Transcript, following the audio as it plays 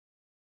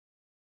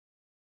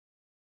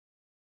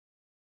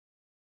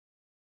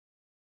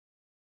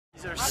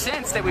There are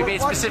scents that we made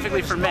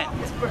specifically for men.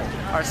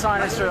 Our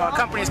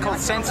company is called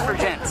Scents for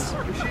Gents.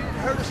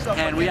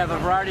 And we have a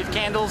variety of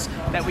candles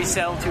that we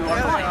sell to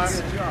our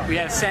clients. We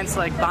have scents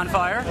like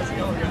Bonfire,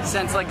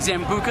 scents like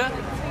Zambuca,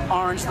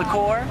 Orange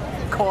Liqueur,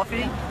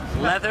 Coffee,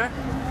 Leather,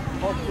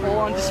 all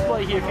on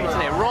display here for you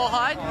today.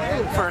 Rawhide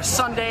for a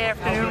Sunday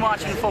afternoon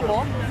watching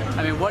football.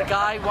 I mean, what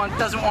guy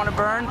doesn't want to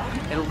burn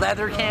a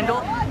leather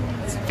candle?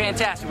 It's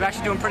fantastic. We're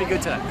actually doing pretty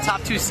good today. The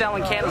top two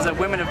selling candles that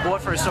women have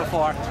bought for us so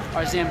far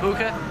are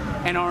Zambuca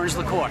and Orange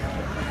Liqueur.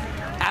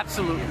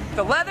 Absolutely.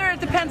 The leather, it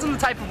depends on the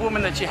type of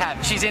woman that you have.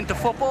 If she's into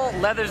football,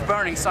 leather's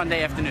burning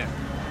Sunday afternoon.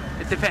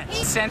 It depends.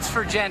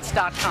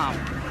 Scentsforgents.com.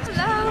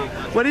 Hello.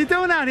 What are you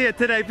doing out here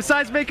today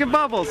besides making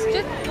bubbles?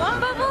 Just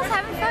blowing bubbles,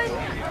 having fun.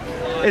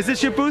 Is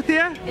this your booth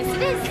here? Yes,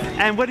 it is.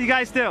 And what do you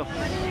guys do?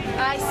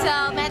 I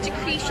sell magic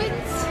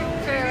creations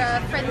for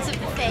Friends of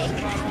the Fae,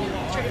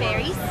 for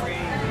fairies.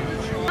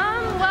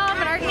 Well, I'm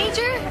an art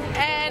major,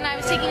 and I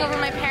was taking over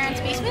my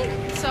parents' basement,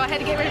 so I had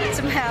to get rid of it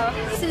somehow.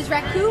 This is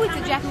raku. It's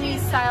a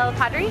Japanese style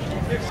pottery.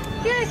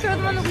 Here I throw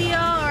them on the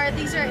wheel, or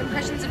these are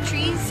impressions of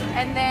trees,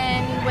 and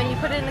then when you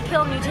put it in the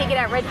kiln, you take it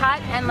out red hot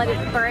and let it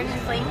burn in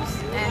flames,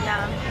 and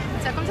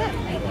so comes it.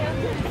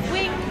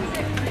 Wings,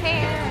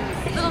 hair,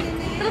 little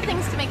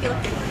things to make it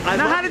look good.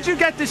 Now, how did you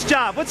get this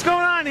job? What's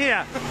going on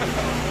here?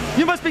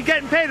 You must be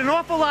getting paid an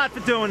awful lot for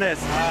doing this.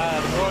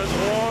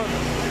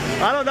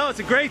 I don't know, it's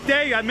a great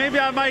day. Maybe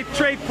I might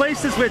trade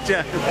places with you.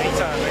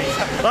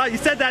 Anytime. Oh, you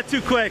said that too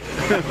quick.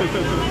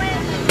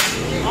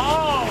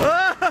 Oh,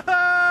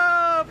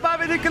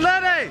 Bobby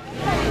Nicoletti.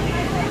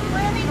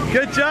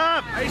 Good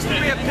job. I used to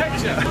be a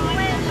picture.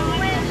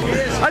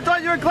 I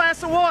thought you were a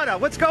glass of water.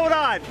 What's going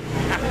on?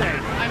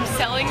 I'm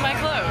selling my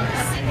clothes.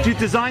 Do you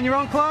design your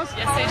own clothes?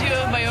 Yes, I do.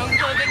 My own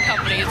clothing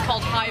company. It's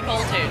called High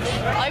Voltage.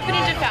 I've been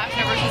into fashion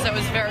ever since I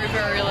was very,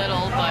 very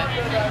little, but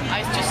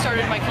I just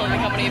started my clothing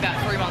company about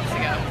 3 months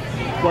ago.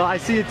 Well, I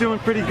see you're doing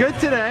pretty good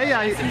today.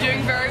 I'm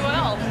doing very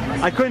well.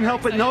 I couldn't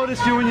help but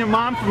notice you and your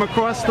mom from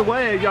across the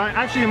way.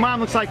 Actually, your mom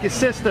looks like your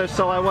sister,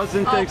 so I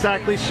wasn't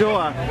exactly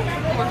sure.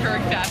 We're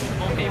very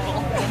fashionable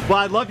people. Well,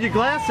 I love your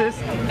glasses.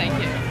 Thank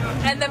you.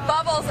 And the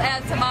bubbles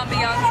add some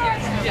ambiance here.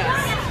 Yes.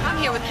 I'm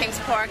here with Kings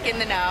Park in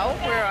the Know.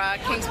 We're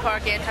Kings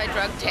Park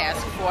Anti-Drug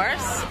Task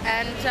Force,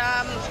 and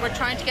we're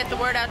trying to get the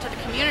word out to the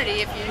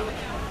community. If you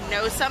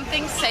know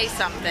something, say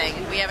something.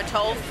 We have a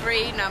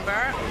toll-free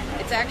number.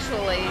 It's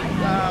actually,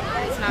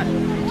 it's not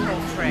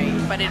toll-free,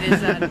 but it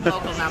is a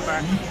local number.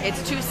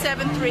 It's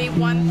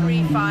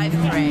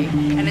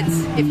 273-1353, and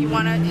it's, if you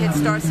want to hit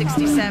star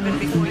 67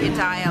 before you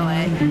dial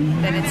it,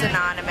 then it's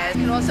anonymous.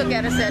 You can also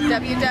get us at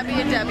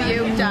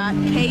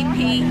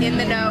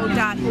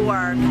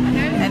www.kpintheknow.org,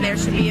 and there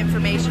should be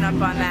information up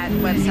on that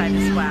website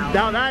as well.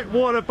 Now that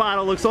water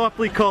bottle looks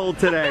awfully cold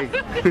today.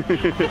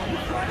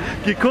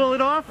 Can you cool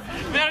it off?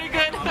 Very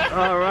good.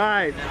 All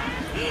right.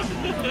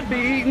 Be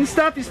eating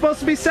stuff? You're supposed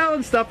to be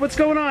selling stuff. What's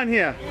going on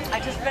here? I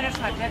just finished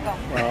my pickle.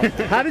 Well,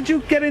 how did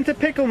you get into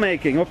pickle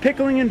making, or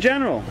pickling in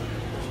general?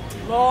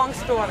 Long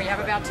story. You have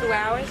about 2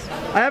 hours?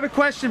 I have a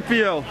question for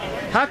you.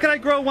 How can I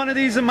grow one of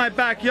these in my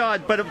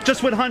backyard, but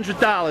just with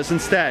 $100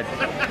 instead?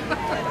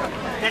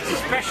 That's a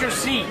special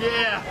seed.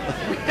 Yeah.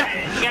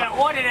 You gotta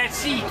order that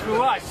seed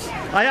through us.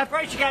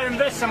 First you gotta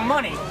invest some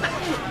money,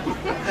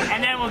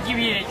 and then we'll give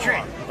you the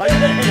trick.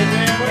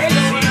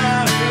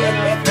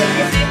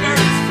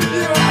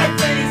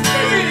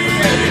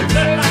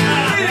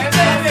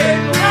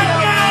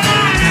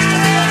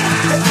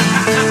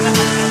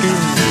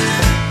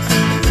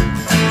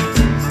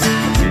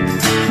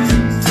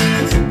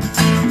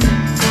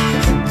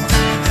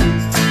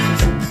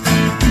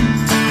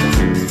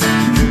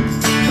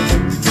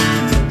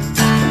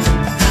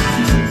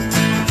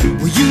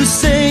 You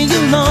say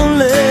you're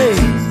lonely,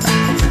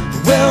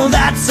 well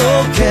that's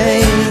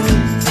okay,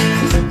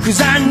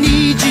 'cause I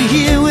need you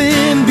here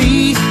with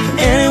me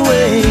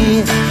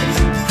anyway.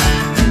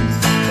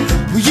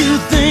 You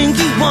think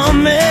you want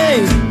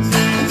me,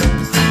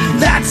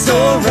 that's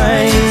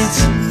alright.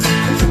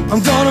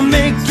 I'm gonna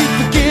make you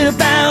forget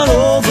about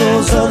all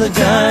those other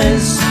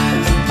guys.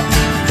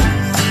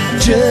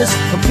 Just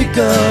pick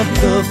up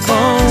the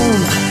phone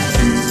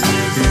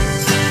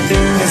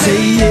and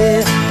say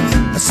yeah.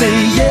 I say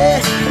yeah,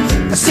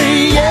 I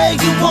say yeah,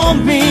 you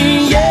want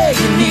me, yeah,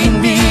 you need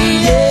me,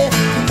 yeah.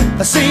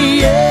 I say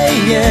yeah,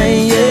 yeah,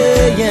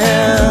 yeah,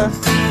 yeah.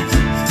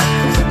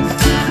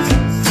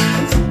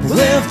 Well,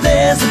 if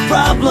there's a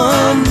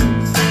problem,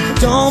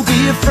 don't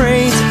be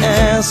afraid to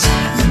ask.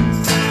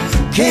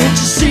 Can't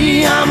you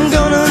see I'm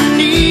gonna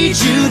need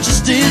you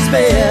just as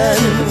bad?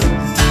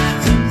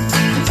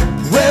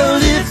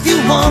 Well, if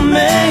you want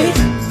me,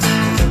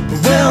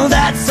 well,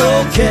 that's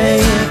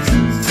okay,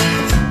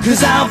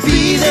 'cause I'll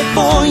be there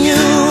for you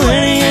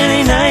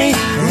any night,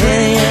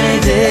 any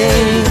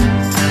day.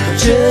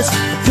 Just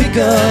pick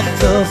up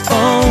the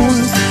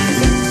phone.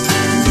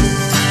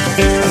 I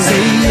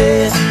say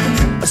yeah,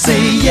 I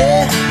say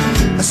yeah,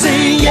 I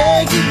say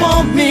yeah, you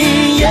want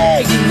me, yeah,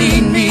 you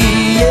need me,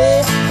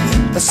 yeah.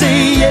 I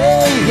say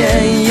yeah,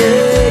 yeah,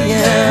 yeah,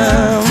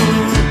 yeah.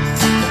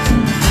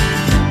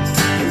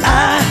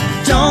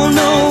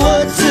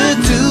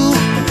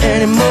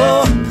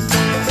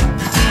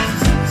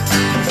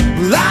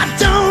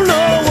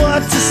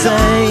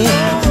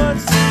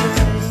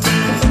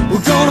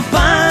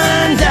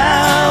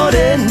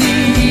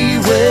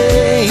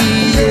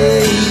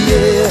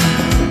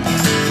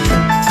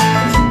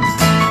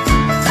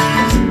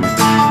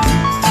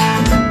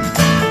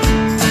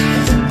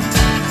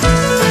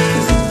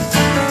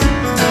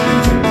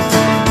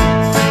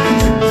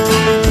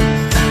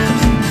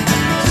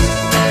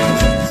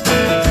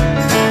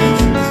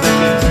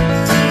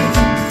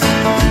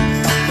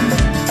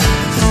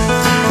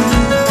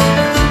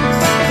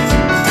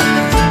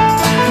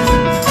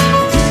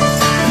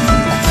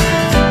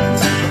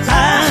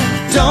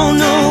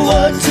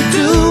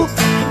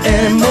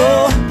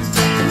 anymore.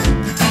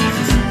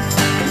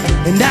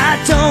 And I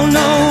don't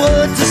know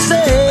what to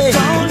say.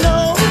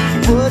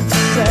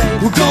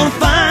 We're gonna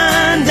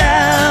find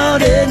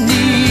out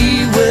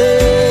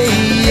anyway.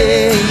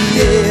 Yeah,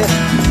 yeah.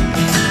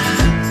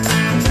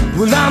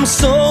 Well, I'm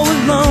so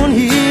alone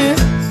here.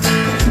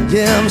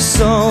 Yeah, I'm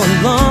so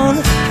alone.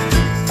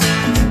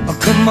 Oh,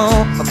 come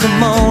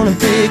on and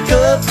pick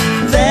up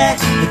that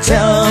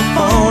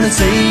telephone and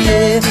say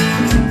yeah.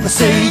 I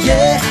say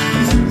yeah.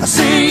 I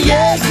say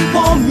yeah, you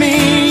want me,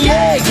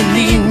 yeah, you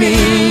need me,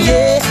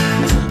 yeah.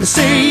 I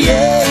say yeah.